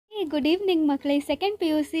Good evening ಮಕ್ಕಳೇ. Second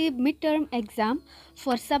PUC mid term exam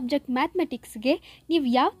for subject ಮ್ಯಾಥಮೆಟಿಕ್ಸ್ಗೆ ನೀವು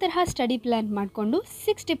ಯಾವ ತರಹ ಸ್ಟಡಿ ಪ್ಲ್ಯಾನ್ ಮಾಡಿಕೊಂಡು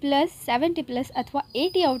 60+, 70+ ಅಥವಾ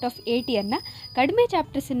 80 ಔಟ್ ಆಫ್ 80 ಕಡಿಮೆ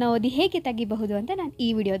ಚಾಪ್ಟರ್ಸನ್ನು ಓದಿ ಹೇಗೆ ತೆಗಿಬಹುದು ಅಂತ ನಾನು ಈ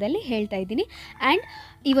ವಿಡಿಯೋದಲ್ಲಿ ಹೇಳ್ತಾ ಇದ್ದೀನಿ. ಆ್ಯಂಡ್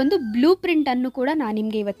ಈ ಒಂದು ಬ್ಲೂ ಪ್ರಿಂಟನ್ನು ಕೂಡ ನಾನು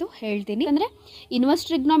ನಿಮಗೆ ಇವತ್ತು ಹೇಳ್ತೀನಿ. ಅಂದರೆ inverse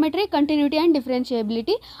trigonometry, continuity and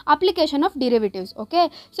differentiability, application of ಡಿರಿವೇಟಿವ್ಸ್. Okay,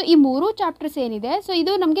 so ಈ ಮೂರು ಚಾಪ್ಟರ್ಸ್ ಏನಿದೆ, ಸೊ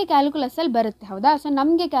ಇದು ನಮಗೆ ಕ್ಯಾಲ್ಕುಲಸಲ್ಲಿ ಬರುತ್ತೆ, ಹೌದಾ? ಸೊ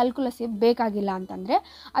ನಮಗೆ ಕ್ಯಾಲ್ಕುಲಸ್ ಬೇಕಾಗಿಲ್ಲ ಅಂತಂದರೆ,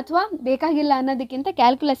 ಅಥವಾ ಬೇಕಾಗಿಲ್ಲ ಅನ್ನೋದಕ್ಕಿಂತ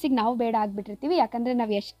ಕ್ಯಾಲ್ಕುಲಸ್ಸಿಗೆ ನಾವು ಬೇಡ ಆಗಿಬಿಟ್ಟಿರ್ತೀವಿ. ಯಾಕಂದರೆ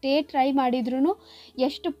ನಾವು ಎಷ್ಟೇ ಟ್ರೈ ಮಾಡಿದ್ರೂ,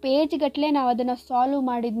 ಎಷ್ಟು ಪೇಜ್ ಗಟ್ಟಲೆ ನಾವು ಅದನ್ನು ಸಾಲ್ವ್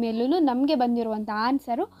ಮಾಡಿದ ಮೇಲೂ ನಮಗೆ ಬಂದಿರುವಂಥ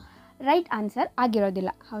ಆನ್ಸರು ರೈಟ್ ಆನ್ಸರ್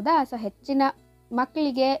ಆಗಿರೋದಿಲ್ಲ, ಹೌದಾ? ಸೊ ಹೆಚ್ಚಿನ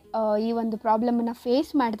ಮಕ್ಕಳಿಗೆ ಈ ಒಂದು ಪ್ರಾಬ್ಲಮನ್ನು ಫೇಸ್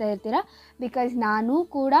ಮಾಡ್ತಾ ಇರ್ತೀರ. ಬಿಕಾಸ್ ನಾನು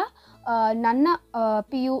ಕೂಡ ನನ್ನ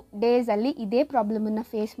PU ಡೇಸಲ್ಲಿ ಇದೇ ಪ್ರಾಬ್ಲಮನ್ನು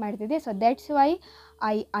ಫೇಸ್ ಮಾಡ್ತಿದ್ದೆ. So that's why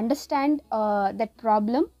I understand that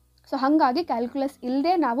problem. So ಹಾಗಾಗಿ ಕ್ಯಾಲ್ಕುಲಸ್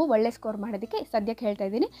ಇಲ್ಲದೆ ನಾವು ಒಳ್ಳೆ ಸ್ಕೋರ್ ಮಾಡೋದಕ್ಕೆ ಸದ್ಯಕ್ಕೆ ಹೇಳ್ತಾ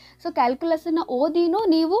ಇದ್ದೀನಿ. ಸೊ ಕ್ಯಾಲ್ಕುಲಸನ್ನು ಓದಿನೂ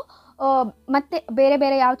ನೀವು ಮತ್ತೆ ಬೇರೆ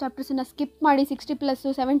ಬೇರೆ ಯಾವ ಚಾಪ್ಟರ್ಸನ್ನು ಸ್ಕಿಪ್ ಮಾಡಿ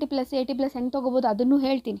 60+, 70+, 80+ ಹೆಂಗೆ ತೊಗೋಬೋದು ಅದನ್ನು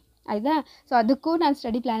ಹೇಳ್ತೀನಿ, ಆಯಿತಾ? ಸೊ ಅದಕ್ಕೂ ನಾನು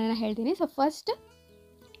ಸ್ಟಡಿ ಪ್ಲ್ಯಾನನ್ನು ಹೇಳ್ತೀನಿ. ಸೊ ಫಸ್ಟ್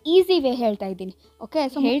ಈಸಿ ವೇ ಹೇಳ್ತಾ ಇದ್ದೀನಿ. ಓಕೆ,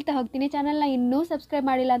 ಸೊ ಹೇಳ್ತಾ ಹೋಗ್ತೀನಿ. ಚಾನಲ್ನ ಇನ್ನೂ ಸಬ್ಸ್ಕ್ರೈಬ್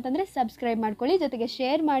ಮಾಡಿಲ್ಲ ಅಂತಂದರೆ ಸಬ್ಸ್ಕ್ರೈಬ್ ಮಾಡ್ಕೊಳ್ಳಿ, ಜೊತೆಗೆ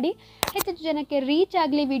ಶೇರ್ ಮಾಡಿ, ಹೆಚ್ಚು ಜನಕ್ಕೆ ರೀಚ್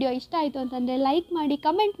ಆಗಲಿ. ವಿಡಿಯೋ ಇಷ್ಟ ಆಯಿತು ಅಂತಂದರೆ ಲೈಕ್ ಮಾಡಿ,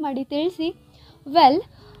 ಕಮೆಂಟ್ ಮಾಡಿ ತಿಳಿಸಿ. Well,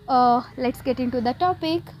 let's get in to the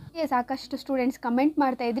topic. ಸಾಕಷ್ಟು ಸ್ಟೂಡೆಂಟ್ಸ್ ಕಮೆಂಟ್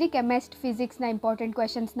ಮಾಡ್ತಾ ಇದ್ರಿ ಕೆಮಿಸ್ಟ್ರಿ, ಫಿಸಿಕ್ಸ್ನ ಇಂಪಾರ್ಟೆಂಟ್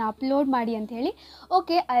ಕ್ವೆಶನ್ಸ್ನ ಅಪ್ಲೋಡ್ ಮಾಡಿ ಅಂತ ಹೇಳಿ.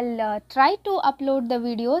 Okay, I try to upload the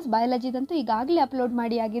videos. ಬಯಾಲಜಿದಂತೂ ಈಗಾಗಲೇ ಅಪ್ಲೋಡ್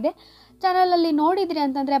ಮಾಡಿ ಆಗಿದೆ. ಚಾನಲಲ್ಲಿ ನೋಡಿದ್ರಿ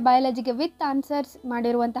ಅಂತಂದರೆ ಬಯಾಲಜಿಗೆ ವಿತ್ ಆನ್ಸರ್ಸ್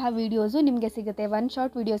ಮಾಡಿರುವಂತಹ ವೀಡಿಯೋಸು ನಿಮಗೆ ಸಿಗುತ್ತೆ, 1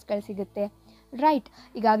 ಶಾರ್ಟ್ ವೀಡಿಯೋಸ್ಗಳು ಸಿಗುತ್ತೆ, ರೈಟ್?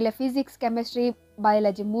 ಈಗಾಗಲೇ ಫಿಸಿಕ್ಸ್, ಕೆಮಿಸ್ಟ್ರಿ,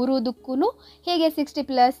 ಬಯಾಲಜಿ ಮೂರೂದಕ್ಕೂ ಹೇಗೆ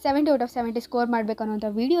 60+, 70 ಔಟ್ ಆಫ್ 70 ಸ್ಕೋರ್ ಮಾಡಬೇಕು ಅನ್ನೋಂಥ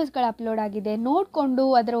ವೀಡಿಯೋಸ್ಗಳು ಅಪ್ಲೋಡ್ ಆಗಿದೆ. ನೋಡಿಕೊಂಡು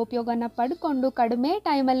ಅದರ ಉಪಯೋಗನ ಪಡ್ಕೊಂಡು ಕಡಿಮೆ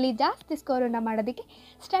ಟೈಮಲ್ಲಿ ಜಾಸ್ತಿ ಸ್ಕೋರನ್ನು ಮಾಡೋದಕ್ಕೆ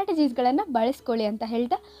ಸ್ಟ್ರಾಟಜೀಸ್ಗಳನ್ನು ಬಳಸ್ಕೊಳ್ಳಿ ಅಂತ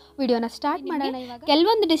ಹೇಳ್ತಾ ವಿಡಿಯೋನ ಸ್ಟಾರ್ಟ್ ಮಾಡೋಣ.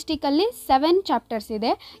 ಕೆಲವೊಂದು ಡಿಸ್ಟಿಕಲ್ಲಿ 7 ಚಾಪ್ಟರ್ಸ್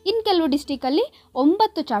ಇದೆ, ಇನ್ನು ಕೆಲವು ಡಿಸ್ಟಿಕಲ್ಲಿ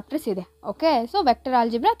 9 ಚಾಪ್ಟರ್ಸ್ ಇದೆ. Okay, so vector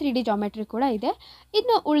algebra, 3D geometry ಕೂಡ ಇದೆ.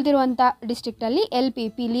 ಇನ್ನು ಉಳಿದಿರುವಂಥ ಡಿಸ್ಟ್ರಿಕ್ಟಲ್ಲಿ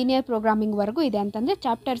LPP, ಲೀನಿಯರ್ ಪ್ರೋಗ್ರಾಮಿಂಗ್ವರೆಗೂ ಇದೆ. ಅಂತಂದರೆ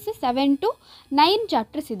ಚಾಪ್ಟರ್ಸ್ 7 to 9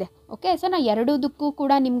 ಚಾಪ್ಟರ್ಸ್ ಇದೆ. ಓಕೆ, ಸೊ ನಾನು ಎರಡೂದಕ್ಕೂ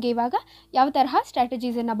ಕೂಡ ನಿಮಗೆ ಇವಾಗ ಯಾವ ತರಹ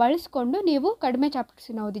ಸ್ಟ್ರಾಟಜೀಸನ್ನು ಬಳಸ್ಕೊಂಡು ನೀವು ಕಡಿಮೆ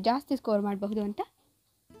ಚಾಪ್ಟರ್ಸನ್ನು ಓದಿ ಜಾಸ್ತಿ ಸ್ಕೋರ್ ಮಾಡಬಹುದು ಅಂತ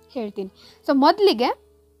ಹೇಳ್ತೀನಿ. ಸೊ ಮೊದಲಿಗೆ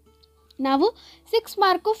ನಾವು 6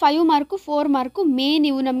 ಮಾರ್ಕು, 5 ಮಾರ್ಕು, 4 ಮಾರ್ಕು ಮೇನ್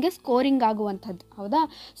ಇವು ನಮಗೆ ಸ್ಕೋರಿಂಗ್ ಆಗುವಂಥದ್ದು, ಹೌದಾ?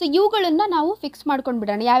 ಸೊ ಇವುಗಳನ್ನು ನಾವು ಫಿಕ್ಸ್ ಮಾಡ್ಕೊಂಡು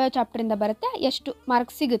ಬಿಡೋಣ, ಯಾವ್ಯಾವ ಚಾಪ್ಟರಿಂದ ಬರುತ್ತೆ, ಎಷ್ಟು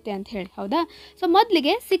ಮಾರ್ಕ್ಸ್ ಸಿಗುತ್ತೆ ಅಂತ ಹೇಳಿ, ಹೌದಾ? ಸೊ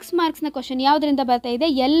ಮೊದಲಿಗೆ 6 ಮಾರ್ಕ್ಸ್ನ ಕ್ವಶನ್ ಯಾವುದರಿಂದ ಬರ್ತಾ ಇದೆ?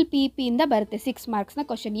 LPPಯಿಂದ ಬರುತ್ತೆ. 6 ಮಾರ್ಕ್ಸ್ನ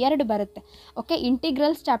ಕ್ವಶನ್ 2 ಬರುತ್ತೆ. ಓಕೆ,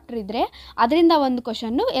 ಇಂಟಿಗ್ರಲ್ಸ್ ಚಾಪ್ಟರ್ ಇದ್ದರೆ ಅದರಿಂದ ಒಂದು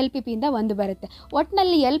ಕ್ವಶನ್ನು, LPPಯಿಂದ ಒಂದು ಬರುತ್ತೆ.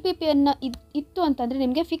 ಒಟ್ಟಿನಲ್ಲಿ LPPಯನ್ನು ಇತ್ತು ಅಂತಂದರೆ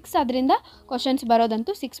ನಿಮಗೆ ಫಿಕ್ಸ್ ಅದರಿಂದ ಕ್ವಶನ್ಸ್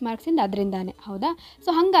ಬರೋದಂತೂ 6 ಮಾರ್ಕ್ಸಿಂದ ಅದರಿಂದಾನೆ, ಹೌದಾ?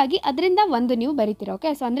 ಸೊ ಹಾಗಾಗಿ ಅದರಿಂದ ಒಂದು ನೀವು ಬರಿತೀರ.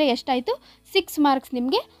 ಓಕೆ, ಸೊ ಅಂದರೆ ಎಷ್ಟಾಯಿತು? 6 ಮಾರ್ಕ್ಸ್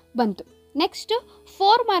ನಿಮಗೆ ಬಂತು. ನೆಕ್ಸ್ಟು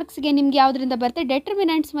 4 ಮಾರ್ಕ್ಸ್ಗೆ ನಿಮ್ಗೆ ಯಾವುದರಿಂದ ಬರುತ್ತೆ?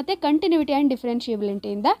 ಡೆಟರ್ಮಿನೆಂಟ್ಸ್ ಮತ್ತು ಕಂಟಿನ್ಯೂಟಿ ಆ್ಯಂಡ್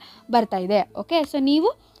ಡಿಫ್ರೆನ್ಷಿಯಬಿಲಿಟಿಯಿಂದ ಬರ್ತಾ ಇದೆ. ಓಕೆ, ಸೊ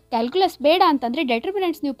ನೀವು ಕ್ಯಾಲ್ಕುಲಸ್ ಬೇಡ ಅಂತಂದರೆ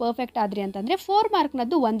ಡೆಟರ್ಮಿನೆಂಟ್ಸ್ ನೀವು ಪರ್ಫೆಕ್ಟ್ ಆದ್ರಿ ಅಂತಂದರೆ 4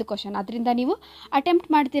 ಮಾರ್ಕ್ನದ್ದು ಒಂದು ಕ್ವಶನ್ ಅದರಿಂದ ನೀವು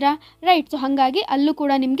ಅಟೆಂಪ್ಟ್ ಮಾಡ್ತೀರಾ, ರೈಟ್? ಸೊ ಹಾಗಾಗಿ ಅಲ್ಲೂ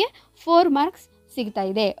ಕೂಡ ನಿಮಗೆ 4 ಮಾರ್ಕ್ಸ್ ಸಿಗ್ತಾ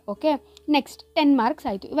ಇದೆ. ಓಕೆ, ನೆಕ್ಸ್ಟ್ 10 ಮಾರ್ಕ್ಸ್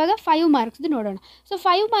ಆಯಿತು. ಇವಾಗ 5 ಮಾರ್ಕ್ಸ್ದು ನೋಡೋಣ. ಸೊ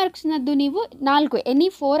 5 ಮಾರ್ಕ್ಸ್ನದ್ದು ನೀವು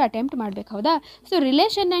 4 ಅಟೆಂಪ್ಟ್ ಮಾಡಬೇಕು, ಹೌದಾ? ಸೊ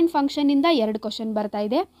ರಿಲೇಷನ್ ಆ್ಯಂಡ್ ಫಂಕ್ಷನಿಂದ 2 ಕ್ವಶನ್ ಬರ್ತಾ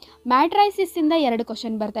ಇದೆ, ಮ್ಯಾಟ್ರೈಸಿಸಿಂದ 2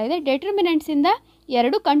 ಕ್ವಶನ್ ಬರ್ತಾ ಇದೆ, ಡೆಟರ್ಮಿನೆಂಟ್ಸಿಂದ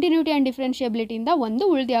 2, ಕಂಟಿನ್ಯೂಟಿ ಆ್ಯಂಡ್ ಡಿಫ್ರೆನ್ಷಿಯಬಿಲಿಟಿಯಿಂದ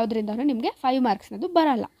 1, ಉಳಿದು ಯಾವುದರಿಂದನೂ ನಿಮಗೆ 5 ಮಾರ್ಕ್ಸ್ನದ್ದು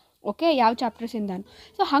ಬರೋಲ್ಲ. ಓಕೆ, ಯಾವ ಚಾಪ್ಟರ್ಸಿಂದನೂ.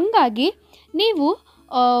 ಸೊ ಹಾಗಾಗಿ ನೀವು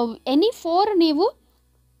 4 ನೀವು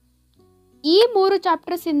ಈ 3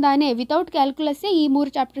 ಚಾಪ್ಟರ್ಸಿಂದಾನೇ ವಿತೌಟ್ ಕ್ಯಾಲ್ಕುಲಸ್ಸೇ ಈ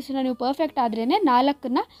 3 ಚಾಪ್ಟರ್ಸನ್ನ ನೀವು ಪರ್ಫೆಕ್ಟ್ ಆದ್ರೇ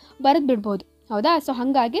 4 ಬರೆದು ಬಿಡ್ಬೋದು, ಹೌದಾ? ಸೊ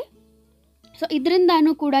ಹಾಗಾಗಿ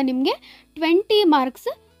ಇದರಿಂದಾನೂ ಕೂಡ ನಿಮಗೆ 20 ಮಾರ್ಕ್ಸ್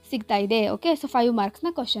ಸಿಗ್ತಾ ಇದೆ. Okay, so 5 ಮಾರ್ಕ್ಸ್ನ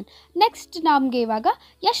question. ನೆಕ್ಸ್ಟ್ ನಮಗೆ ಇವಾಗ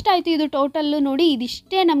ಎಷ್ಟಾಯಿತು ಇದು ಟೋಟಲ್ಲು ನೋಡಿ,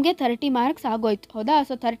 ಇದಿಷ್ಟೇ ನಮಗೆ 30 ಮಾರ್ಕ್ಸ್ ಆಗೋಯ್ತು, ಹೌದಾ?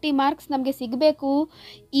 ಸೊ 30 ಮಾರ್ಕ್ಸ್ ನಮಗೆ ಸಿಗಬೇಕು.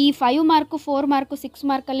 ಈ 5 ಮಾರ್ಕು, 4 ಮಾರ್ಕು, 6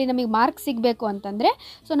 ಮಾರ್ಕಲ್ಲಿ ನಮಗೆ ಮಾರ್ಕ್ಸ್ ಸಿಗಬೇಕು ಅಂತಂದರೆ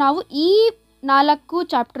ಸೊ ನಾವು ಈ 4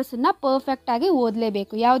 ಚಾಪ್ಟರ್ಸನ್ನು ಪರ್ಫೆಕ್ಟಾಗಿ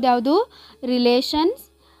ಓದಲೇಬೇಕು. ಯಾವುದ್ಯಾವುದು? ರಿಲೇಷನ್ಸ್,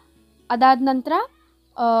 ಅದಾದ ನಂತರ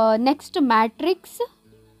next matrix,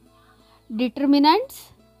 determinants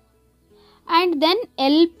and then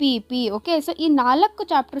LPP. Okay, so ಈ 4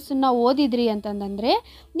 ಚಾಪ್ಟರ್ಸನ್ನು ಓದಿದ್ರಿ ಅಂತಂದರೆ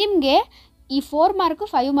ನಿಮಗೆ ಈ 4 ಮಾರ್ಕು,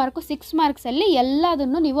 5 ಮಾರ್ಕು, 6 ಮಾರ್ಕ್ಸಲ್ಲಿ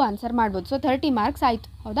ಎಲ್ಲದನ್ನು ನೀವು ಆನ್ಸರ್ ಮಾಡ್ಬೋದು. ಸೊ 30 ಮಾರ್ಕ್ಸ್ ಆಯಿತು,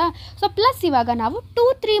 ಹೌದಾ? ಸೊ ಪ್ಲಸ್ ಇವಾಗ ನಾವು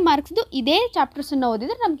 2-3 ಮಾರ್ಕ್ಸ್ದು ಇದೇ ಚಾಪ್ಟರ್ಸನ್ನು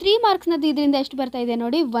ಓದಿದರೆ ನಮ್ಮ 3 ಮಾರ್ಕ್ಸ್ನದ್ದು ಇದರಿಂದ ಎಷ್ಟು ಬರ್ತಾ ಇದೆ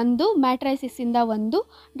ನೋಡಿ? 1, ಮ್ಯಾಟ್ರೈಸಿಸಿಂದ 1,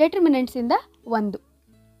 ಡೆಟರ್ಮಿನೆಂಟ್ಸಿಂದ 1,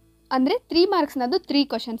 ಅಂದರೆ 3 ಮಾರ್ಕ್ಸ್ನದ್ದು 3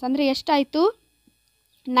 ಕ್ವಶನ್ಸ್, ಅಂದರೆ ಎಷ್ಟಾಯಿತು?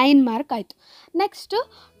 9 ಮಾರ್ಕ್ ಆಯಿತು. ನೆಕ್ಸ್ಟು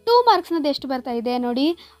 2 ಮಾರ್ಕ್ಸ್ನದ್ದು ಎಷ್ಟು ಬರ್ತಾ ಇದೆ ನೋಡಿ?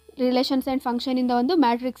 Relations and ಫಂಕ್ಷನಿಂದ 1,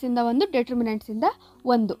 ಮ್ಯಾಟ್ರಿಕ್ಸಿಂದ 1, ಡೆಟರ್ಮಿನೆಂಟ್ಸಿಂದ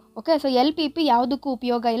 1. Okay, so LPP ಯಾವುದಕ್ಕೂ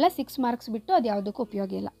ಉಪಯೋಗ ಇಲ್ಲ, 6 ಮಾರ್ಕ್ಸ್ ಬಿಟ್ಟು ಅದು ಯಾವುದಕ್ಕೂ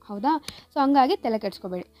ಉಪಯೋಗ ಇಲ್ಲ, ಹೌದಾ? ಸೊ ಹಂಗಾಗಿ ತಲೆ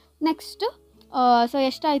ಕೆಡಿಸ್ಕೋಬೇಡಿ. ನೆಕ್ಸ್ಟು ಸೊ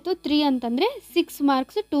ಎಷ್ಟಾಯಿತು 3 ಅಂತಂದರೆ 6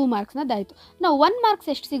 ಮಾರ್ಕ್ಸ್ 2 ಮಾರ್ಕ್ಸ್ನದಾಯಿತು. ನಾವು 1 ಮಾರ್ಕ್ಸ್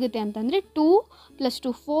ಎಷ್ಟು ಸಿಗುತ್ತೆ ಅಂತಂದರೆ 2 +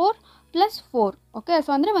 2 4 + 4. ಓಕೆ, ಸೊ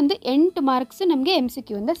ಅಂದರೆ ಒಂದು 8 ಮಾರ್ಕ್ಸ್ ನಮಗೆ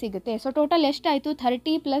MCQ ಇಂದ ಸಿಗುತ್ತೆ. ಸೊ ಟೋಟಲ್ ಎಷ್ಟಾಯಿತು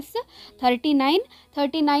 30 + 39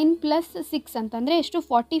 39 + 6 ಅಂತಂದರೆ ಎಷ್ಟು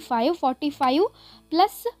 45 45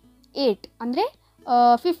 + 8 ಅಂದರೆ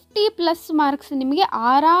 50+ ಮಾರ್ಕ್ಸ್ ನಿಮಗೆ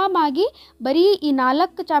ಆರಾಮಾಗಿ ಬರೀ ಈ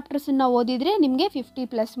 4 ಚಾಪ್ಟರ್ಸನ್ನು ಓದಿದರೆ ನಿಮಗೆ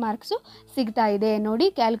 50+ ಮಾರ್ಕ್ಸು ಸಿಗ್ತಾ ಇದೆ. ನೋಡಿ,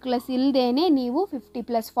 ಕ್ಯಾಲ್ಕುಲಸ್ ಇಲ್ಲದೇನೆ ನೀವು 50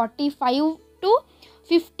 + 45 to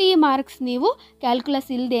 50 ಮಾರ್ಕ್ಸ್ ನೀವು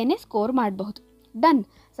ಕ್ಯಾಲ್ಕುಲಸ್ ಇಲ್ಲದೇನೆ ಸ್ಕೋರ್ ಮಾಡಬಹುದು. ಡನ್.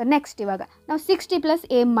 ಸೊ ನೆಕ್ಸ್ಟ್ ಇವಾಗ ನಾವು 60+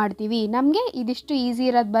 ಏಮ್ ಮಾಡ್ತೀವಿ. ನಮಗೆ ಇದಿಷ್ಟು ಈಸಿ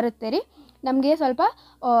ಇರೋದು ಬರುತ್ತೆ ರೀ. ನಮಗೆ ಸ್ವಲ್ಪ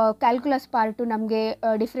ಕ್ಯಾಲ್ಕುಲಸ್ ಪಾರ್ಟು, ನಮಗೆ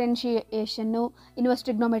ಡಿಫ್ರೆನ್ಷಿಯೇಷನ್ನು, ಇನ್ವರ್ಸ್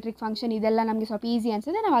ಟ್ರಿಗ್ನೋಮೆಟ್ರಿಕ್ ಫಂಕ್ಷನ್ ಇದೆಲ್ಲ ನಮಗೆ ಸ್ವಲ್ಪ ಈಸಿ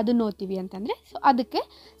ಅನಿಸುತ್ತೆ, ನಾವು ಅದನ್ನು ಓದ್ತೀವಿ ಅಂತಂದರೆ. ಸೊ ಅದಕ್ಕೆ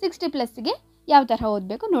 60+ಗೆ ಯಾವ ತರಹ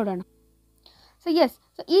ಓದಬೇಕು ನೋಡೋಣ. ಸೊ ಎಸ್,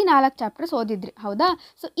 ಸೊ ಈ 4 ಚಾಪ್ಟರ್ಸ್ ಓದಿದ್ರಿ, ಹೌದಾ?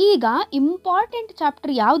 ಸೊ ಈಗ ಇಂಪಾರ್ಟೆಂಟ್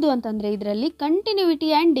ಚಾಪ್ಟರ್ ಯಾವುದು ಅಂತಂದರೆ ಇದರಲ್ಲಿ continuity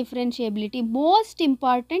and differentiability most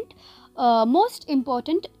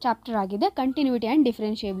important chapter ಆಗಿದೆ, ಕಂಟಿನ್ಯೂಟಿ ಆ್ಯಂಡ್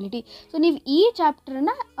ಡಿಫ್ರೆನ್ಷಿಯಬಿಲಿಟಿ. ಸೊ ನೀವು ಈ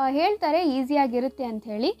ಚಾಪ್ಟರ್ನ ಹೇಳ್ತಾರೆ ಈಸಿಯಾಗಿರುತ್ತೆ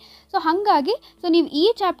ಅಂಥೇಳಿ. ಸೊ ಹಾಗಾಗಿ ಸೊ ನೀವು ಈ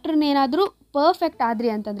ಚಾಪ್ಟರ್ನ ಏನಾದರೂ ಪರ್ಫೆಕ್ಟ್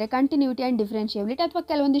ಆದ್ರಿ ಅಂತಂದರೆ ಕಂಟಿನ್ಯೂಟಿ ಆ್ಯಂಡ್ ಡಿಫ್ರೆನ್ಷಿಯಬಿಲಿಟಿ ಅಥವಾ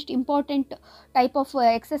ಕೆಲವೊಂದಿಷ್ಟು ಇಂಪಾರ್ಟೆಂಟ್ ಟೈಪ್ ಆಫ್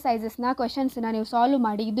ಎಕ್ಸಸೈಸಸ್ನ ಕ್ವೆಶನ್ಸ್ನ ನೀವು ಸಾಲ್ವ್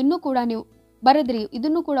ಮಾಡಿ ಇದನ್ನು ಕೂಡ ನೀವು ಬರೆದ್ರಿ,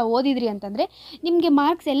 ಇದನ್ನು ಕೂಡ ಓದಿದ್ರಿ ಅಂತಂದರೆ ನಿಮಗೆ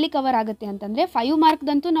ಮಾರ್ಕ್ಸ್ ಎಲ್ಲಿ ಕವರ್ ಆಗುತ್ತೆ ಅಂತಂದರೆ 5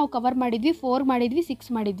 ಮಾರ್ಕ್ದಂತೂ ನಾವು ಕವರ್ ಮಾಡಿದ್ವಿ, 4 ಮಾಡಿದ್ವಿ,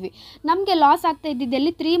 6 ಮಾಡಿದ್ವಿ. ನಮಗೆ ಲಾಸ್ ಆಗ್ತಾ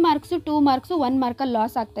ಇದ್ದಿದ್ದಲ್ಲಿ 3 ಮಾರ್ಕ್ಸು 2 ಮಾರ್ಕ್ಸು 1 ಮಾರ್ಕಲ್ಲಿ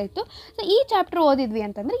ಲಾಸ್ ಆಗ್ತಾಯಿತ್ತು. ಸೊ ಈ ಚಾಪ್ಟರ್ ಓದಿದ್ವಿ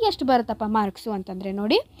ಅಂತಂದರೆ ಎಷ್ಟು ಬರುತ್ತಪ್ಪ ಮಾರ್ಕ್ಸು ಅಂತಂದರೆ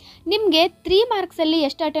ನೋಡಿ, ನಿಮಗೆ 3 ಮಾರ್ಕ್ಸಲ್ಲಿ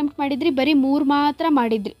ಎಷ್ಟು ಅಟೆಂಪ್ಟ್ ಮಾಡಿದ್ರಿ? ಬರೀ 3 ಮಾತ್ರ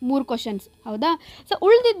ಮಾಡಿದ್ರಿ, 3 ಕ್ವಶನ್ಸ್, ಹೌದಾ? ಸೊ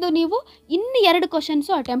ಉಳಿದಿದ್ದು ನೀವು ಇನ್ನು 2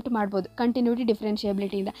 ಕ್ವಶನ್ಸು ಅಟೆಂಪ್ಟ್ ಮಾಡ್ಬೋದು ಕಂಟಿನ್ಯೂಟಿ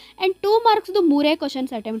ಡಿಫ್ರೆನ್ಷಿಯಬಿಲಿಟಿಯಿಂದ. ಆ್ಯಂಡ್ 2 ಮಾರ್ಕ್ಸ್ದು 3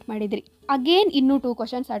 ಕ್ವಶನ್ಸ್ ಅಟೆಂಪ್ಟ್ ಮಾಡಿದ್ರಿ, ಅಗೇನ್ ಇನ್ನೂ 2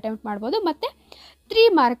 ಕ್ವಶನ್ಸ್ ಅಟೆಂಪ್ಟ್ ಮಾಡ್ಬೋದು. ಮತ್ತು 3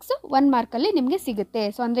 ಮಾರ್ಕ್ಸ್ 1 ಮಾರ್ಕಲ್ಲಿ ನಿಮಗೆ ಸಿಗುತ್ತೆ.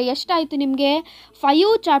 ಸೊ ಅಂದರೆ ಎಷ್ಟಾಯಿತು ನಿಮಗೆ 5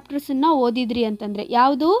 ಚಾಪ್ಟರ್ಸನ್ನು ಓದಿದ್ರಿ ಅಂತಂದರೆ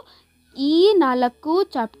ಯಾವುದು ಈ 4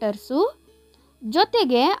 ಚಾಪ್ಟರ್ಸು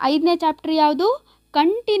ಜೊತೆಗೆ 5ನೇ ಚಾಪ್ಟರ್ ಯಾವುದು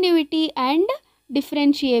continuity and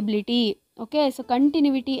differentiability. Okay, so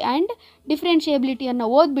continuity and ಡಿಫ್ರೆನ್ಷಿಯಬಿಲಿಟಿಯನ್ನು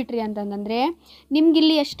ಓದ್ಬಿಟ್ರಿ ಅಂತಂದರೆ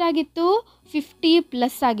ನಿಮಗಿಲ್ಲಿ ಎಷ್ಟಾಗಿತ್ತು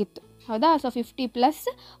 50+ ಆಗಿತ್ತು, ಹೌದಾ? ಸೊ 50+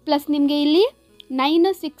 ಪ್ಲಸ್ ನಿಮಗೆ ಇಲ್ಲಿ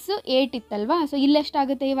 9 6 8 ಇತ್ತಲ್ವಾ? ಸೊ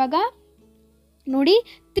ಇಲ್ಲೆಷ್ಟಾಗುತ್ತೆ ಇವಾಗ ನೋಡಿ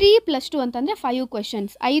 3 + 2 ಅಂತಂದರೆ 5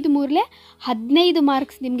 ಕ್ವೆಶನ್ಸ್, 5 3 15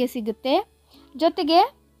 ಮಾರ್ಕ್ಸ್ ನಿಮಗೆ ಸಿಗುತ್ತೆ. ಜೊತೆಗೆ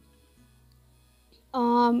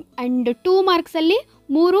ಆ್ಯಂಡ್ 2 ಮಾರ್ಕ್ಸಲ್ಲಿ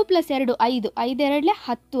 3 + 2 5 5 2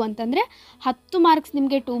 10 ಅಂತಂದರೆ 10 ಮಾರ್ಕ್ಸ್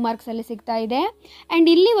ನಿಮಗೆ 2 ಮಾರ್ಕ್ಸಲ್ಲಿ ಸಿಗ್ತಾ ಇದೆ.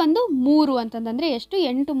 ಆ್ಯಂಡ್ ಇಲ್ಲಿ ಒಂದು 3 ಅಂತಂದರೆ ಎಷ್ಟು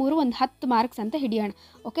 8 3 ಒಂದು 10 ಮಾರ್ಕ್ಸ್ ಅಂತ ಹಿಡಿಯೋಣ.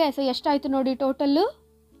 ಓಕೆ, ಸೊ ಎಷ್ಟಾಯಿತು ನೋಡಿ ಟೋಟಲ್ಲು,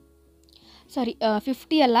 ಸಾರಿ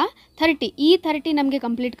 50 ಅಲ್ಲ 30, ಈ 30 ನಮಗೆ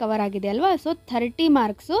ಕಂಪ್ಲೀಟ್ ಕವರ್ ಆಗಿದೆ ಅಲ್ವಾ? ಸೊ 30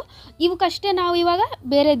 ಮಾರ್ಕ್ಸು ಇವಕ್ಕಷ್ಟೇ ನಾವು ಇವಾಗ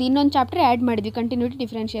ಬೇರೆದು ಇನ್ನೊಂದು ಚಾಪ್ಟರ್ ಆ್ಯಡ್ ಮಾಡಿದ್ವಿ ಕಂಟಿನ್ಯೂಟಿ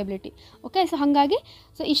ಡಿಫ್ರೆನ್ಷಿಯಬಿಲಿಟಿ. ಓಕೆ, ಸೊ ಹಾಗಾಗಿ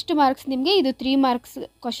ಸೊ ಇಷ್ಟು ಮಾರ್ಕ್ಸ್ ನಿಮಗೆ ಇದು 3 ಮಾರ್ಕ್ಸ್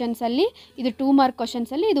ಕ್ವಶನ್ಸಲ್ಲಿ, ಇದು 2 ಮಾರ್ಕ್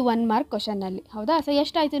ಕ್ವಶನ್ಸಲ್ಲಿ, ಇದು 1 ಮಾರ್ಕ್ ಕ್ವಶನ್ನಲ್ಲಿ, ಹೌದಾ? ಸೊ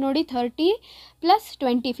ಎಷ್ಟಾಯಿತು ನೋಡಿ 30 +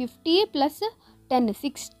 20 50 + 10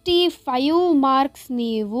 65 ಮಾರ್ಕ್ಸ್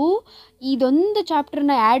ನೀವು ಇದೊಂದು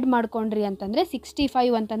ಚಾಪ್ಟರ್ನ ಆ್ಯಡ್ ಮಾಡ್ಕೊಂಡ್ರಿ ಅಂತಂದರೆ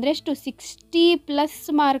 65 ಅಂತಂದರೆ ಎಷ್ಟು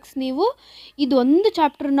 60+ ಮಾರ್ಕ್ಸ್ ನೀವು ಇದೊಂದು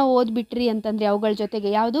ಚಾಪ್ಟರ್ನ ಓದ್ಬಿಟ್ರಿ ಅಂತಂದರೆ ಅವುಗಳ ಜೊತೆಗೆ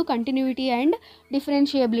ಯಾವುದು ಕಂಟಿನ್ಯೂಟಿ ಆ್ಯಂಡ್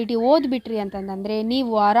ಡಿಫ್ರೆನ್ಷಿಯಬಿಲಿಟಿ ಓದ್ಬಿಟ್ರಿ ಅಂತಂದರೆ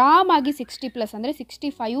ನೀವು ಆರಾಮಾಗಿ 60+ ಅಂದರೆ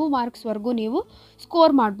 65 ಮಾರ್ಕ್ಸ್ವರೆಗೂ ನೀವು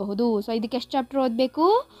ಸ್ಕೋರ್ ಮಾಡಬಹುದು. ಸೊ ಇದಕ್ಕೆ ಎಷ್ಟು ಚಾಪ್ಟರ್ ಓದಬೇಕು?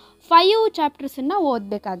 5 ಚಾಪ್ಟರ್ಸನ್ನು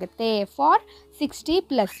ಓದಬೇಕಾಗತ್ತೆ ಫಾರ್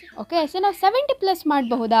 60+. ಓಕೆ, ಸೊ ನಾವು 70+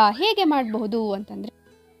 ಮಾಡಬಹುದಾ? ಹೇಗೆ ಮಾಡಬಹುದು ಅಂತಂದರೆ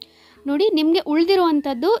ನೋಡಿ, ನಿಮಗೆ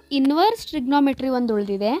ಉಳಿದಿರುವಂಥದ್ದು ಇನ್ವರ್ಸ್ ಟ್ರಿಗ್ನೋಮೆಟ್ರಿ ಒಂದು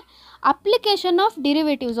ಉಳಿದಿದೆ, ಅಪ್ಲಿಕೇಶನ್ ಆಫ್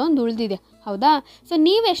ಡಿರಿವೇಟಿವ್ಸ್ ಒಂದು ಉಳಿದಿದೆ, ಹೌದಾ? ಸೊ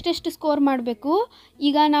ನೀವು ಎಷ್ಟೆಷ್ಟು ಸ್ಕೋರ್ ಮಾಡಬೇಕು?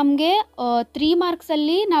 ಈಗ ನಮಗೆ 3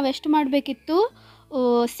 ಮಾರ್ಕ್ಸಲ್ಲಿ ನಾವು ಎಷ್ಟು ಮಾಡಬೇಕಿತ್ತು?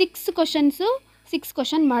 6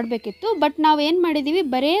 ಕ್ವಶನ್ ಮಾಡಬೇಕಿತ್ತು. ಬಟ್ ನಾವು ಏನು ಮಾಡಿದ್ದೀವಿ?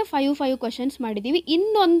 ಬರೀ 5 ಕ್ವಶನ್ಸ್ ಮಾಡಿದ್ದೀವಿ.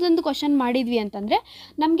 ಇನ್ನೊಂದೊಂದು ಕ್ವಶನ್ ಮಾಡಿದ್ವಿ ಅಂತಂದರೆ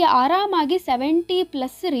ನಮಗೆ ಆರಾಮಾಗಿ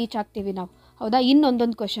 70+ ರೀಚ್ ಆಗ್ತೀವಿ ನಾವು, ಹೌದಾ?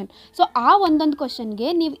 ಇನ್ನೊಂದೊಂದು ಕ್ವಶನ್. ಸೊ ಆ ಒಂದೊಂದು ಕ್ವಶನ್ಗೆ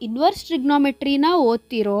ನೀವು ಇನ್ವರ್ಸ್ ಟ್ರಿಗ್ನೋಮೆಟ್ರಿನ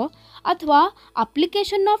ಓದ್ತಿರೋ ಅಥವಾ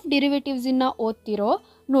ಅಪ್ಲಿಕೇಶನ್ ಆಫ್ ಡಿರಿವೇಟಿವ್ಸನ್ನು ಓದ್ತಿರೋ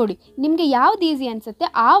ನೋಡಿ, ನಿಮಗೆ ಯಾವ್ದು ಈಸಿ ಅನಿಸುತ್ತೆ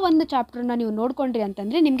ಆ ಒಂದು ಚಾಪ್ಟರ್ನ ನೀವು ನೋಡ್ಕೊಂಡ್ರಿ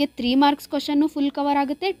ಅಂತಂದರೆ ನಿಮಗೆ 3 ಮಾರ್ಕ್ಸ್ ಕ್ವಶನ್ನು ಫುಲ್ ಕವರ್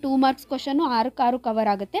ಆಗುತ್ತೆ, 2 ಮಾರ್ಕ್ಸ್ ಕ್ವಶನ್ನು 6 ಕವರ್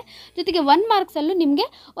ಆಗುತ್ತೆ, ಜೊತೆಗೆ 1 ಮಾರ್ಕ್ಸಲ್ಲೂ ನಿಮಗೆ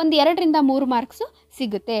ಒಂದು 2 ರಿಂದ 3 ಮಾರ್ಕ್ಸು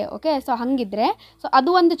ಸಿಗುತ್ತೆ. ಓಕೆ, ಸೊ ಹಾಗಿದ್ರೆ ಸೊ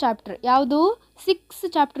ಅದು ಒಂದು ಚಾಪ್ಟರ್ ಯಾವುದು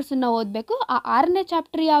 6 ಚಾಪ್ಟರ್ಸನ್ನು ಓದಬೇಕು. ಆ 6ನೇ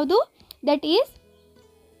ಚಾಪ್ಟರ್ ಯಾವುದು? ದಟ್ ಈಸ್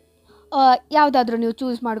ಯಾವುದಾದ್ರೂ ನೀವು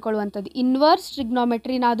ಚೂಸ್ ಮಾಡ್ಕೊಳ್ಳುವಂಥದ್ದು, ಇನ್ವರ್ಸ್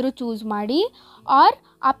ಟ್ರಿಗ್ನೋಮೆಟ್ರಿನಾದರೂ ಚೂಸ್ ಮಾಡಿ ಆರ್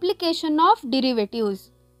ಅಪ್ಲಿಕೇಶನ್ ಆಫ್ ಡಿರಿವೇಟಿವ್ಸ್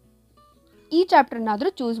ಈ ಚಾಪ್ಟರ್ನಾದರೂ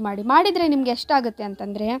ಚೂಸ್ ಮಾಡಿದರೆ ನಿಮಗೆ ಎಷ್ಟಾಗುತ್ತೆ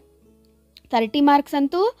ಅಂತಂದರೆ 30 ಮಾರ್ಕ್ಸ್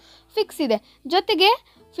ಅಂತೂ ಫಿಕ್ಸ್ ಇದೆ. ಜೊತೆಗೆ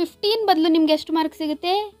 15 ಬದಲು ನಿಮಗೆ ಎಷ್ಟು ಮಾರ್ಕ್ಸ್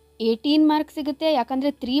ಸಿಗುತ್ತೆ? 18 ಮಾರ್ಕ್ಸ್ ಸಿಗುತ್ತೆ, ಯಾಕಂದರೆ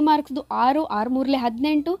 3 ಮಾರ್ಕ್ಸ್ದು 6, 6 ಮೂರಲೆ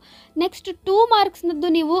 18. ನೆಕ್ಸ್ಟ್ 2 ಮಾರ್ಕ್ಸ್ನದ್ದು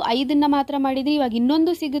ನೀವು 5 ಮಾತ್ರ ಮಾಡಿದ್ರಿ, ಇವಾಗ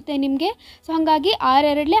ಇನ್ನೊಂದು ಸಿಗುತ್ತೆ ನಿಮಗೆ. ಸೊ ಹಾಗಾಗಿ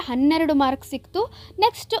 6 2 12 ಮಾರ್ಕ್ಸ್ ಸಿಕ್ತು.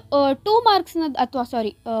 ನೆಕ್ಸ್ಟ್ 2 ಮಾರ್ಕ್ಸ್ನದ್ದು ಅಥವಾ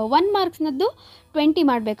 1 ಮಾರ್ಕ್ಸ್ನದ್ದು 20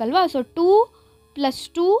 ಮಾಡಬೇಕಲ್ವಾ. ಸೊ 2 +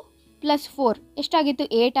 2 + 4 ಎಷ್ಟಾಗಿತ್ತು?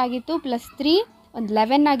 8 ಆಗಿತ್ತು, +3 ಒಂದು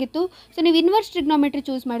 11 ಆಗಿತ್ತು. ಸೊ ನೀವು ಇನ್ವರ್ಸ್ ಟ್ರಿಗ್ನೋಮೆಟ್ರಿ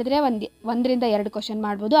ಚೂಸ್ ಮಾಡಿದರೆ 1ರಿಂದ 2 ಕ್ವಶನ್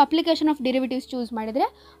ಮಾಡ್ಬೋದು. ಅಪ್ಲಿಕೇಶನ್ ಆಫ್ ಡೆರಿವೇಟಿವ್ಸ್ ಚೂಸ್ ಮಾಡಿದರೆ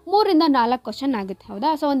 3ರಿಂದ 4 ಕ್ವಶನ್ ಆಗುತ್ತೆ, ಹೌದಾ.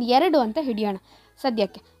 ಸೊ ಒಂದು 2 ಅಂತ ಹಿಡಿಯೋಣ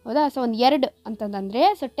ಸದ್ಯಕ್ಕೆ, ಹೌದಾ. ಸೊ ಒಂದು 2 ಅಂತಂದರೆ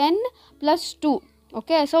ಸೊ 10 + 2,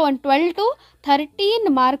 ಓಕೆ. ಸೊ ಒಂದು 12 to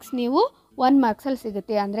 13 ಮಾರ್ಕ್ಸ್ ನೀವು 1 ಮಾರ್ಕ್ಸಲ್ಲಿ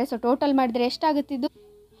ಸಿಗುತ್ತೆ. ಅಂದರೆ ಸೊ ಟೋಟಲ್ ಮಾಡಿದರೆ ಎಷ್ಟಾಗುತ್ತಿದ್ದು?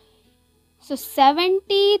 So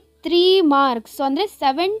 73 marks. ಸೊ ಅಂದರೆ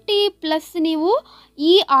 70+ ನೀವು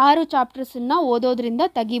ಈ 6 ಚಾಪ್ಟರ್ಸನ್ನು ಓದೋದ್ರಿಂದ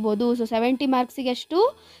ತೆಗಿಬೋದು. ಸೊ 70 ಮಾರ್ಕ್ಸಿಗೆ ಎಷ್ಟು?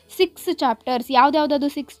 6 chapters. ಯಾವುದ್ಯಾವುದದು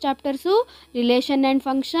 6 chapters? Relation and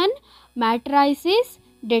function, matrices,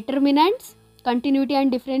 determinants, continuity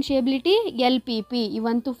and differentiability, LPP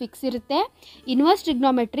ಇವಂತೂ fix ಇರುತ್ತೆ. Inverse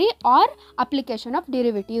trigonometry R application of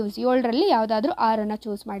derivatives 7ರಲ್ಲಿ ಯಾವುದಾದ್ರೂ 6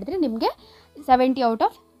 ಚೂಸ್ ಮಾಡಿದರೆ ನಿಮಗೆ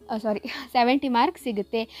 70 ಮಾರ್ಕ್ಸ್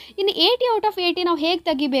ಸಿಗುತ್ತೆ. ಇನ್ನು 80 ಔಟ್ ಆಫ್ 80 ನಾವು ಹೇಗೆ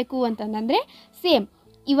ತೆಗಿಬೇಕು ಅಂತಂದರೆ ಸೇಮ್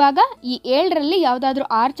ಇವಾಗ ಈ 7ರಲ್ಲಿ ಯಾವುದಾದ್ರೂ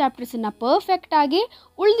 6 ಚಾಪ್ಟರ್ಸನ್ನು ಪರ್ಫೆಕ್ಟಾಗಿ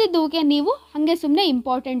ಉಳಿದಿದ್ದಕ್ಕೆ ನೀವು ಹಾಗೆ ಸುಮ್ಮನೆ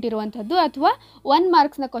ಇಂಪಾರ್ಟೆಂಟ್ ಇರುವಂಥದ್ದು ಅಥವಾ 1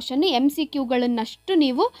 ಮಾರ್ಕ್ಸ್ನ ಕ್ವಶನ್ MCQಗಳನ್ನಷ್ಟು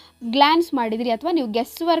ನೀವು ಗ್ಲಾನ್ಸ್ ಮಾಡಿದಿರಿ ಅಥವಾ ನೀವು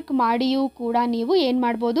ಗೆಸ್ ವರ್ಕ್ ಮಾಡಿಯೂ ಕೂಡ ನೀವು ಏನು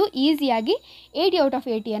ಮಾಡ್ಬೋದು? ಈಸಿಯಾಗಿ 80 ಔಟ್ ಆಫ್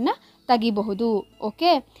 80 ತೆಗಿಬಹುದು,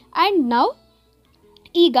 ಓಕೆ. ಆ್ಯಂಡ್ ನಾವು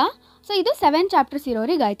ಈಗ ಸೊ ಇದು 7 ಚಾಪ್ಟರ್ಸ್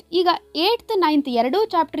ಇರೋರಿಗೆ ಆಯಿತು. ಈಗ 8th 9th 2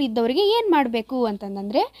 ಚಾಪ್ಟರ್ ಇದ್ದವರಿಗೆ ಏನು ಮಾಡಬೇಕು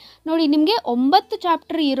ಅಂತಂದರೆ ನೋಡಿ, ನಿಮಗೆ 9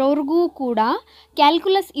 ಚಾಪ್ಟರ್ ಇರೋರಿಗೂ ಕೂಡ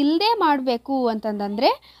ಕ್ಯಾಲ್ಕುಲಸ್ ಇಲ್ಲದೆ ಮಾಡಬೇಕು ಅಂತಂದರೆ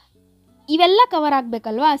ಇವೆಲ್ಲ ಕವರ್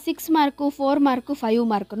ಆಗಬೇಕಲ್ವಾ. 6 mark, 4 mark, 5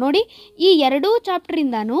 mark. ನೋಡಿ ಈ 2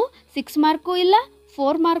 ಚಾಪ್ಟ್ರಿಂದನೂ 6 ಮಾರ್ಕು ಇಲ್ಲ,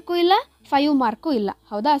 4 ಮಾರ್ಕು ಇಲ್ಲ, 5 ಮಾರ್ಕು ಇಲ್ಲ,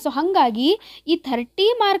 ಹೌದಾ. ಸೊ ಹಾಗಾಗಿ ಈ 30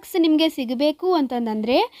 ಮಾರ್ಕ್ಸ್ ನಿಮಗೆ ಸಿಗಬೇಕು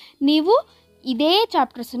ಅಂತಂದರೆ ನೀವು ಇದೇ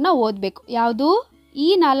ಚಾಪ್ಟರ್ಸನ್ನು ಓದಬೇಕು. ಯಾವುದು? ಈ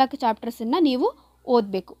 4 ಚಾಪ್ಟರ್ಸನ್ನು ನೀವು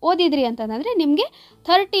ಓದಬೇಕು. ಓದಿದ್ರಿ ಅಂತಂದರೆ ನಿಮಗೆ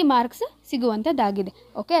 30 ಮಾರ್ಕ್ಸ್ ಸಿಗುವಂಥದ್ದಾಗಿದೆ,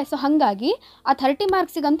 ಓಕೆ. ಸೊ ಹಾಗಾಗಿ ಆ 30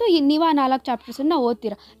 ಮಾರ್ಕ್ಸಿಗಂತೂ ನೀವು ಆ 4 ಚಾಪ್ಟರ್ಸನ್ನು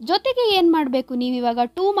ಓದ್ತೀರ. ಜೊತೆಗೆ ಏನು ಮಾಡಬೇಕು ನೀವು ಇವಾಗ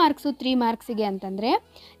 2 ಮಾರ್ಕ್ಸು 3 ಮಾರ್ಕ್ಸಿಗೆ ಅಂತಂದರೆ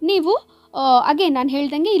ನೀವು ಅಗೇನ್ ನಾನು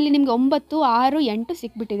ಹೇಳ್ದಂಗೆ ಇಲ್ಲಿ ನಿಮಗೆ 9, 6, 8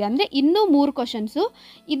 ಸಿಕ್ಬಿಟ್ಟಿದೆ. ಅಂದರೆ ಇನ್ನೂ 3 ಕ್ವಶನ್ಸು,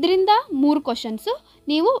 ಇದರಿಂದ 3 ಕ್ವಶನ್ಸು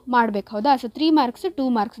ನೀವು ಮಾಡಬೇಕು, ಹೌದಾ. ಸೊ 3 ಮಾರ್ಕ್ಸು 2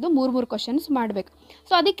 ಮಾರ್ಕ್ಸ್ದು 3 ಕ್ವಶನ್ಸ್ ಮಾಡಬೇಕು.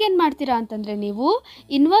 ಸೊ ಅದಕ್ಕೇನು ಮಾಡ್ತೀರಾ ಅಂತಂದರೆ ನೀವು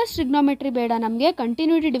ಇನ್ವರ್ಸ್ ಟ್ರಿಗ್ನೋಮೆಟ್ರಿ ಬೇಡ ನಮಗೆ,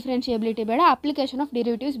 ಕಂಟಿನ್ಯೂಟಿ ಡಿಫ್ರೆನ್ಷಿಯಬಿಲಿಟಿ ಬೇಡ, ಅಪ್ಲಿಕೇಶನ್ ಆಫ್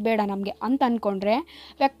ಡೆರಿವೇಟಿವ್ಸ್ ಬೇಡ ನಮಗೆ ಅಂತ ಅಂದ್ಕೊಂಡ್ರೆ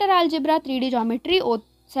vector algebra 3D geometry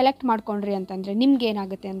select ಮಾಡ್ಕೊಂಡ್ರಿ ಅಂತಂದರೆ ನಿಮ್ಗೆ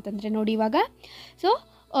ಏನಾಗುತ್ತೆ ಅಂತಂದರೆ ನೋಡಿ ಇವಾಗ ಸೊ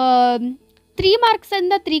 3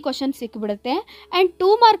 ಮಾರ್ಕ್ಸಿಂದ 3 ಕ್ವಶನ್ಸ್ ಸಿಕ್ಬಿಡುತ್ತೆ ಆ್ಯಂಡ್ 2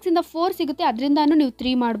 ಮಾರ್ಕ್ಸಿಂದ 4 ಸಿಗುತ್ತೆ, ಅದರಿಂದನೂ ನೀವು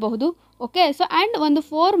 3 ಮಾಡಬಹುದು, ಓಕೆ. ಸೊ ಆ್ಯಂಡ್ ಒಂದು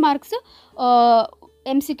 4 ಮಾರ್ಕ್ಸ್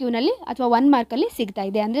MCQನಲ್ಲಿ ಅಥವಾ 1 ಮಾರ್ಕಲ್ಲಿ ಸಿಗ್ತಾ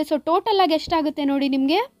ಇದೆ. ಅಂದರೆ ಸೊ ಟೋಟಲಾಗಿ ಎಷ್ಟಾಗುತ್ತೆ ನೋಡಿ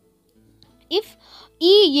ನಿಮಗೆ. ಇಫ್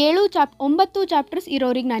ಈ 9 ಚಾಪ್ಟರ್ಸ್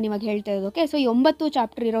ಇರೋರಿಗೆ ನಾನು ಇವಾಗ ಹೇಳ್ತಾ ಇರೋದು, ಓಕೆ. ಸೊ ಈ 9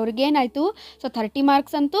 ಚಾಪ್ಟರ್ ಇರೋರಿಗೆ ಏನಾಯಿತು? ಸೊ 30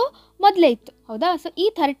 ಮಾರ್ಕ್ಸ್ ಅಂತೂ ಮೊದಲೇ ಇತ್ತು, ಹೌದಾ. ಸೊ ಈ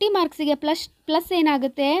 30 ಮಾರ್ಕ್ಸಿಗೆ ಪ್ಲಸ್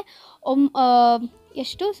ಏನಾಗುತ್ತೆ?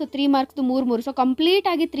 ಎಷ್ಟು? ಸೊ 3 ಮಾರ್ಕ್ಸ್ದು 3 ಸೊ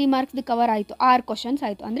ಕಂಪ್ಲೀಟಾಗಿ 3 ಮಾರ್ಕ್ಸ್ದು ಕವರ್ ಆಯಿತು, 6 ಕ್ವಶನ್ಸ್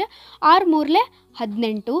ಆಯಿತು. ಅಂದರೆ 6 3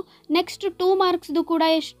 18. ನೆಕ್ಸ್ಟ್ 2 ಮಾರ್ಕ್ಸ್ದು ಕೂಡ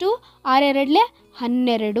ಎಷ್ಟು? 6 2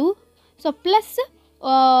 12. ಸೊ ಪ್ಲಸ್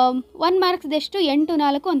 1 ಮಾರ್ಕ್ಸ್ದು ಎಷ್ಟು? 8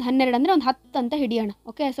 4 ಒಂದು 12 ಅಂದರೆ ಒಂದು 10 ಅಂತ ಹಿಡಿಯೋಣ,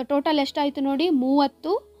 ಓಕೆ. ಸೊ ಟೋಟಲ್ ಎಷ್ಟಾಯಿತು ನೋಡಿ?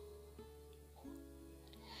 30.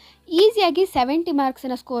 ಈಸಿಯಾಗಿ 70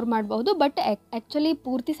 ಮಾರ್ಕ್ಸನ್ನು ಸ್ಕೋರ್ ಮಾಡ್ಬೋದು. ಬಟ್ ಆ್ಯಕ್ಚುಲಿ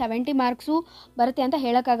ಪೂರ್ತಿ 70 ಮಾರ್ಕ್ಸು ಬರುತ್ತೆ ಅಂತ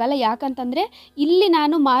ಹೇಳೋಕ್ಕಾಗಲ್ಲ. ಯಾಕಂತಂದರೆ ಇಲ್ಲಿ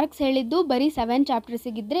ನಾನು ಮಾರ್ಕ್ಸ್ ಹೇಳಿದ್ದು ಬರೀ 7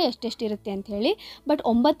 ಚಾಪ್ಟರ್ಸಿಗಿದ್ದರೆ ಎಷ್ಟೆಷ್ಟಿರುತ್ತೆ ಅಂತ ಹೇಳಿ. ಬಟ್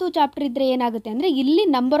 9 ಚಾಪ್ಟರ್ ಇದ್ದರೆ ಏನಾಗುತ್ತೆ ಅಂದರೆ ಇಲ್ಲಿ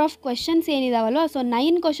number of questions ಏನಿದಾವಲ್ವ, so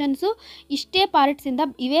 9 questions ಇಷ್ಟೇ ಪಾರ್ಟ್ಸಿಂದ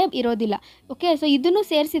ಇವೇ ಇರೋದಿಲ್ಲ, ಓಕೆ. ಸೊ ಇದನ್ನು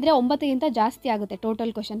ಸೇರಿಸಿದರೆ 9ಗಿಂತ ಜಾಸ್ತಿ ಆಗುತ್ತೆ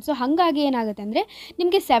ಟೋಟಲ್ ಕ್ವಶನ್ಸ್. ಸೊ ಹಾಗಾಗಿ ಏನಾಗುತ್ತೆ ಅಂದರೆ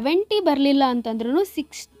ನಿಮಗೆ 70 ಬರಲಿಲ್ಲ ಅಂತಂದ್ರೂ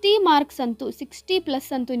 60 ಮಾರ್ಕ್ಸ್ ಅಂತೂ 60+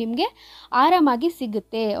 ಅಂತೂ ನಿಮಗೆ ಆರಾಮಾಗಿ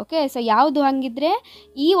ಸಿಗುತ್ತೆ, ಓಕೆ. ಸೊ ಯಾವುದು ಹಂಗಿದ್ರೆ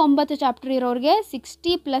ಈ 9 ಚಾಪ್ಟರ್ ಇರೋರಿಗೆ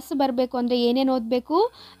 60+ ಬರಬೇಕು ಅಂದರೆ ಏನೇನು ಓದಬೇಕು?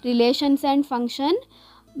 Relations and function,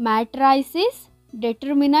 matrices,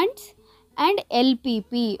 determinants and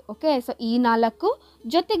LPP, okay. So ಈ 4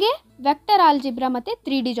 ಜೊತೆಗೆ ವೆಕ್ಟರ್ ಆಲ್ಜಿಬ್ರಾ ಮತ್ತು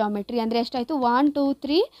 3D ಜಾಮೆಟ್ರಿ. ಅಂದರೆ ಎಷ್ಟಾಯಿತು? 1 2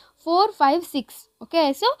 3 4 5 6, ಓಕೆ.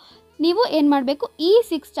 ಸೊ ನೀವು ಏನು ಮಾಡಬೇಕು? ಈ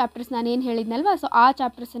 6 ಚಾಪ್ಟರ್ಸ್ ನಾನು ಏನು ಹೇಳಿದ್ನಲ್ವ, ಸೊ ಆ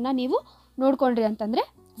ಚಾಪ್ಟರ್ಸನ್ನು ನೀವು ನೋಡ್ಕೊಂಡ್ರಿ ಅಂತಂದರೆ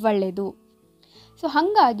ಒಳ್ಳೆಯದು. ಸೊ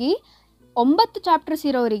ಹಾಗಾಗಿ 9 ಚಾಪ್ಟರ್ಸ್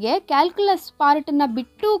ಇರೋರಿಗೆ ಕ್ಯಾಲ್ಕುಲಸ್ ಪಾರ್ಟನ್ನು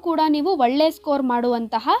ಬಿಟ್ಟು ಕೂಡ ನೀವು ಒಳ್ಳೆ ಸ್ಕೋರ್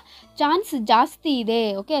ಮಾಡುವಂತಹ ಚಾನ್ಸ್ ಜಾಸ್ತಿ ಇದೆ,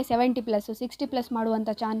 ಓಕೆ. 70+ 60+ ಮಾಡುವಂಥ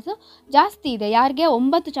ಚಾನ್ಸು ಜಾಸ್ತಿ ಇದೆ ಯಾರಿಗೆ?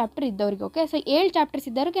 9 ಚಾಪ್ಟರ್ ಇದ್ದವ್ರಿಗೆ, ಓಕೆ. ಸೊ 7 ಚಾಪ್ಟರ್ಸ್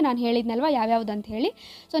ಇದ್ದವ್ರಿಗೆ ನಾನು ಹೇಳಿದ್ನಲ್ವ ಯಾವ್ಯಾವ್ದು ಅಂತ ಹೇಳಿ.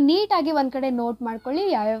 ಸೊ ನೀಟಾಗಿ ಒಂದು ಕಡೆ ನೋಟ್ ಮಾಡ್ಕೊಳ್ಳಿ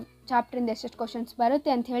ಯಾವ್ಯಾವ ಚಾಪ್ಟ್ರಿಂದ ಎಷ್ಟೆಷ್ಟು ಕ್ವಶನ್ಸ್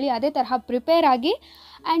ಬರುತ್ತೆ ಅಂತ ಹೇಳಿ. ಅದೇ ತರಹ ಪ್ರಿಪೇರ್ ಆಗಿ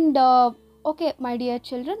and okay my dear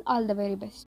children, all the very best.